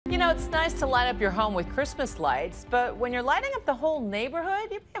it's nice to light up your home with Christmas lights, but when you're lighting up the whole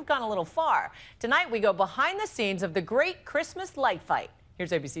neighborhood, you may have gone a little far. Tonight, we go behind the scenes of the great Christmas light fight.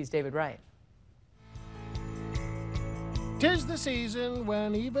 Here's ABC's David Wright. 'Tis the season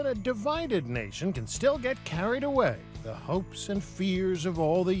when even a divided nation can still get carried away. The hopes and fears of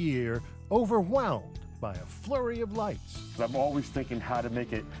all the year overwhelmed by a flurry of lights. I'm always thinking how to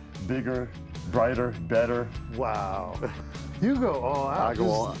make it bigger, brighter, better. Wow. You go all out. I go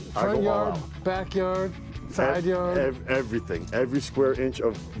all out. Front yard, backyard, side yard. Everything. Every square inch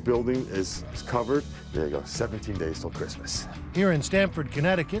of building is covered. There you go. 17 days till Christmas. Here in Stamford,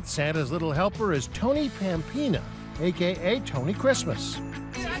 Connecticut, Santa's little helper is Tony Pampena, a.k.a. Tony Christmas.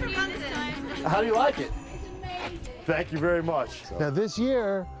 How do you like it? Thank you very much. Now this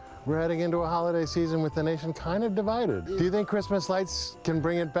year, we're heading into a holiday season with the nation kind of divided. Do you think Christmas lights can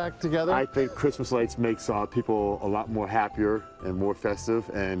bring it back together? I think Christmas lights makes people a lot more happier and more festive,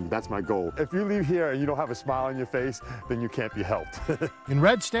 and that's my goal. If you leave here and you don't have a smile on your face, then you can't be helped. In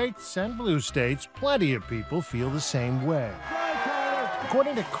red states and blue states, plenty of people feel the same way.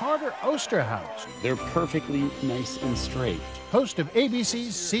 According to Carter Osterhaus, they're perfectly nice and straight. Host of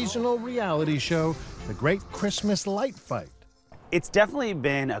ABC's seasonal reality show, The Great Christmas Light Fight. It's definitely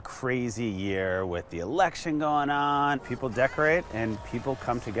been a crazy year with the election going on. People decorate and people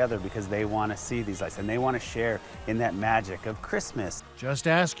come together because they want to see these lights and they want to share in that magic of Christmas. Just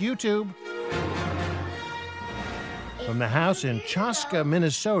ask YouTube. From the house in Chaska,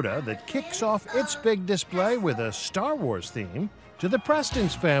 Minnesota that kicks off its big display with a Star Wars theme, to the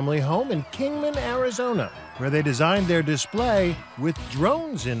Preston's family home in Kingman, Arizona, where they designed their display with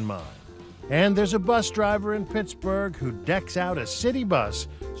drones in mind. And there's a bus driver in Pittsburgh who decks out a city bus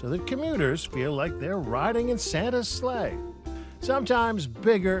so that commuters feel like they're riding in Santa's sleigh. Sometimes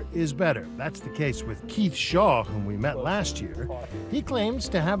bigger is better. That's the case with Keith Shaw, whom we met last year. He claims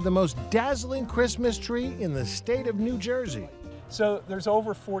to have the most dazzling Christmas tree in the state of New Jersey. So there's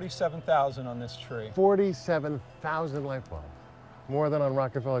over 47,000 on this tree. 47,000 light bulbs. More than on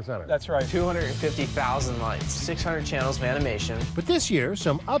Rockefeller Center. That's right. 250,000 lights, 600 channels of animation. But this year,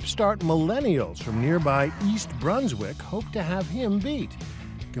 some upstart millennials from nearby East Brunswick hope to have him beat.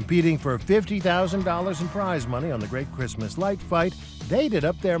 Competing for $50,000 in prize money on the Great Christmas Light Fight, they did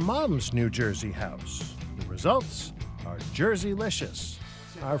up their mom's New Jersey house. The results are Jerseylicious.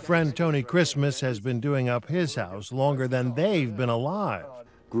 Our friend Tony Christmas has been doing up his house longer than they've been alive.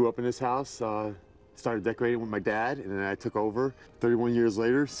 Grew up in this house. Started decorating with my dad, and then I took over. 31 years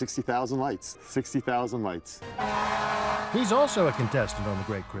later, 60,000 lights. 60,000 lights. He's also a contestant on the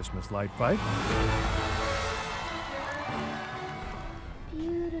Great Christmas Light Fight.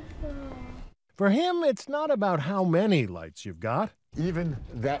 Beautiful. For him, it's not about how many lights you've got. Even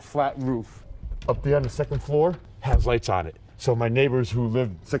that flat roof up there on the second floor has lights on it. So my neighbors who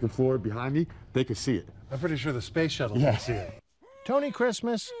live second floor behind me, they could see it. I'm pretty sure the space shuttle can see it. Tony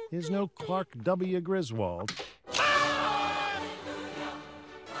Christmas is no Clark W. Griswold.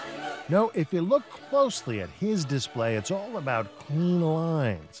 No, if you look closely at his display, it's all about clean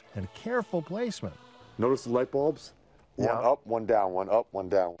lines and careful placement. Notice the light bulbs? One up, one down, one up, one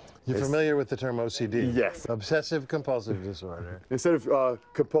down. You're familiar with the term OCD? Yes. Obsessive compulsive disorder. Instead of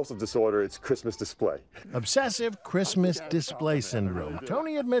compulsive disorder, it's Christmas display. Obsessive Christmas display syndrome.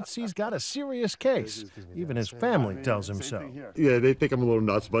 Tony admits he's got a serious case. Even his family tells him so. Yeah, they think I'm a little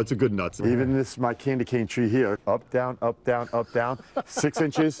nuts, but it's a good nuts. Even this, my candy cane tree here, up, down, up, down, up, down. 6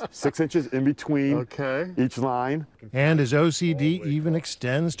 inches in between each line. And his OCD even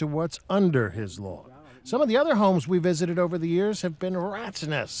extends to what's under his lawn. Some of the other homes we visited over the years have been rat's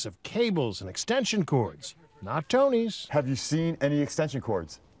nests of cables and extension cords. Not Tony's. Have you seen any extension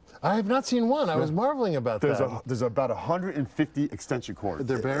cords? I have not seen one. I was marveling about that. There's about 150 extension cords.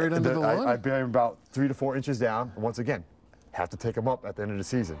 They're buried under the lawn? I bury them about 3 to 4 inches down. Once again, have to take them up at the end of the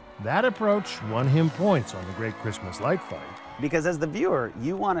season. That approach won him points on the Great Christmas Light Fight. Because as the viewer,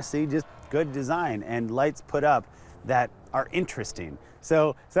 you want to see just good design and lights put up that are interesting.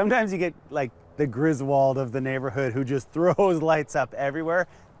 So sometimes you get like the Griswold of the neighborhood who just throws lights up everywhere.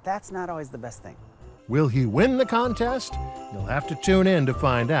 That's not always the best thing. Will he win the contest? You'll have to tune in to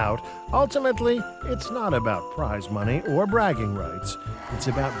find out. Ultimately, it's not about prize money or bragging rights. It's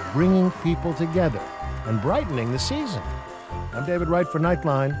about bringing people together and brightening the season. I'm David Wright for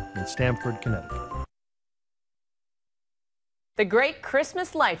Nightline in Stamford, Connecticut. The Great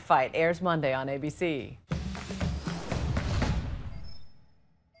Christmas Light Fight airs Monday on ABC.